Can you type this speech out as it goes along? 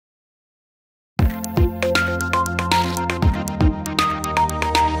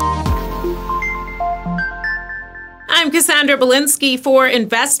I'm Cassandra Belinsky for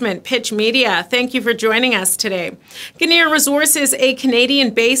InvestmentPitch Media. Thank you for joining us today. Gungnir Resources, a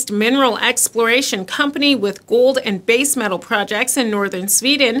Canadian-based mineral exploration company with gold and base metal projects in northern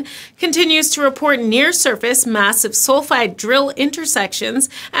Sweden, continues to report near-surface massive sulphide drill intersections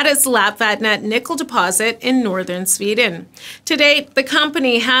at its Lappvattnet nickel deposit in northern Sweden. To date, the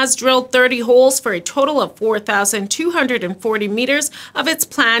company has drilled 30 holes for a total of 4,240 meters of its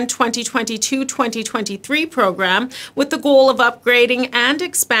planned 2022-2023 program, with the goal of upgrading and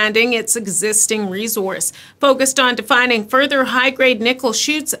expanding its existing resource, focused on defining further high-grade nickel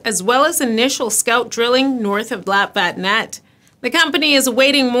shoots as well as initial scout drilling north of Lappvattnet. The company is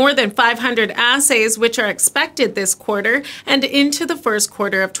awaiting more than 500 assays, which are expected this quarter and into the first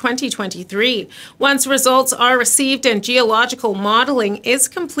quarter of 2023. Once results are received and geological modeling is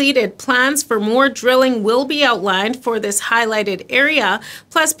completed, plans for more drilling will be outlined for this highlighted area,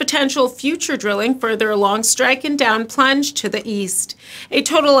 plus potential future drilling further along strike and down plunge to the east. A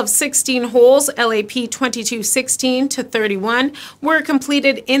total of 16 holes, LAP 2216 to 31, were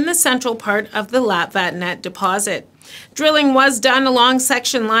completed in the central part of the Lappvattnet deposit. Drilling was done along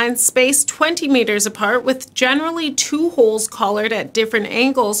section lines spaced 20 meters apart, with generally 2 holes collared at different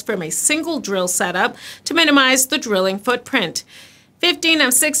angles from a single drill setup to minimize the drilling footprint. 15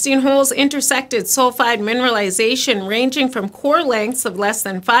 of 16 holes intersected sulphide mineralization ranging from core lengths of less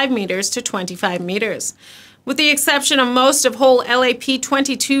than 5 meters to 25 meters. With the exception of most of hole LAP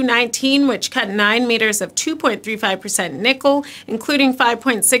 2219, which cut 9 meters of 2.35% nickel, including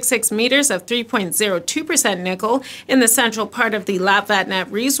 5.66 meters of 3.02% nickel in the central part of the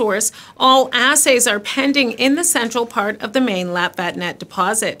Lappvattnet resource, all assays are pending in the central part of the main Lappvattnet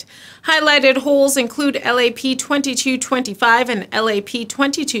deposit. Highlighted holes include LAP 2225 and LAP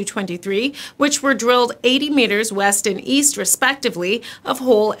 2223, which were drilled 80 meters west and east, respectively, of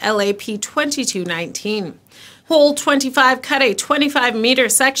hole LAP 2219. Hole 25 cut a 25-meter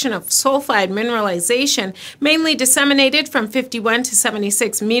section of sulphide mineralization, mainly disseminated from 51 to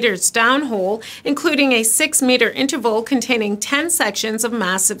 76 meters downhole, including a 6-meter interval containing 10 sections of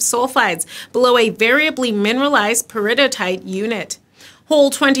massive sulphides below a variably mineralized peridotite unit. Hole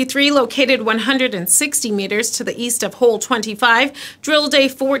 23, located 160 meters to the east of hole 25, drilled a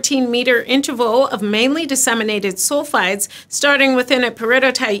 14-meter interval of mainly disseminated sulphides, starting within a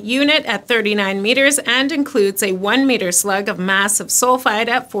peridotite unit at 39 meters and includes a 1-meter slug of massive sulphide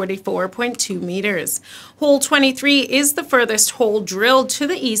at 44.2 meters. Hole 23 is the furthest hole drilled to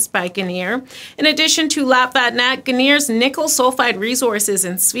the east by Gungnir. In addition to Lappvattnet, Gungnir's nickel sulphide resources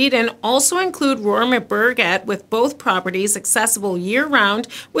in Sweden also include Rörmerberget, with both properties accessible year-round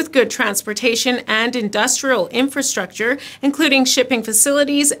with good transportation and industrial infrastructure, including shipping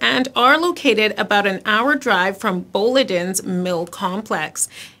facilities, and are located about an hour drive from Boliden's mill complex.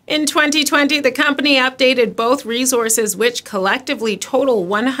 In 2020, the company updated both resources, which collectively total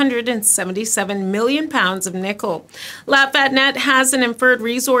 177 million pounds of nickel. Lappvattnet has an inferred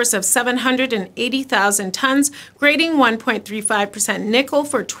resource of 780,000 tons, grading 1.35% nickel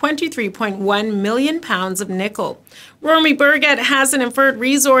for 23.1 million pounds of nickel. Rörmerberget has an inferred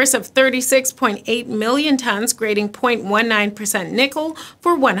resource of 36.8 million tons, grading 0.19% nickel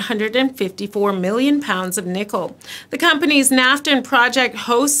for 154 million pounds of nickel. The company's Nafton project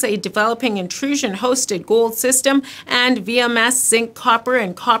hosts a developing intrusion-hosted gold system and VMS zinc, copper,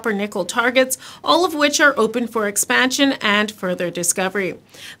 and copper-nickel targets, all of which are open for expansion and further discovery.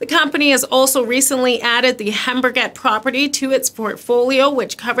 The company has also recently added the Hemberget property to its portfolio,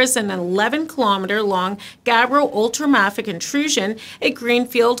 which covers an 11-kilometer-long gabbro ultramafic intrusion, a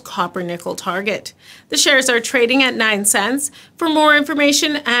greenfield copper-nickel target. The shares are trading at 9 cents. For more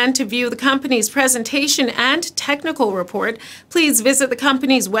information and to view the company's presentation and technical report, please visit the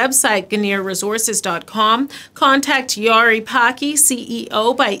company's website, GungnirResources.com. Contact Jari Paki,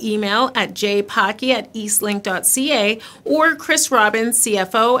 CEO, by email at jpaki@eastlink.ca or Chris Robbins,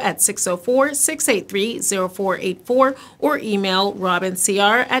 CFO, at 604-683-0484 or email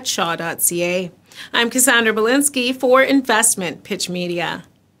robincr@shaw.ca. I'm Cassandra Belinsky for InvestmentPitch Media.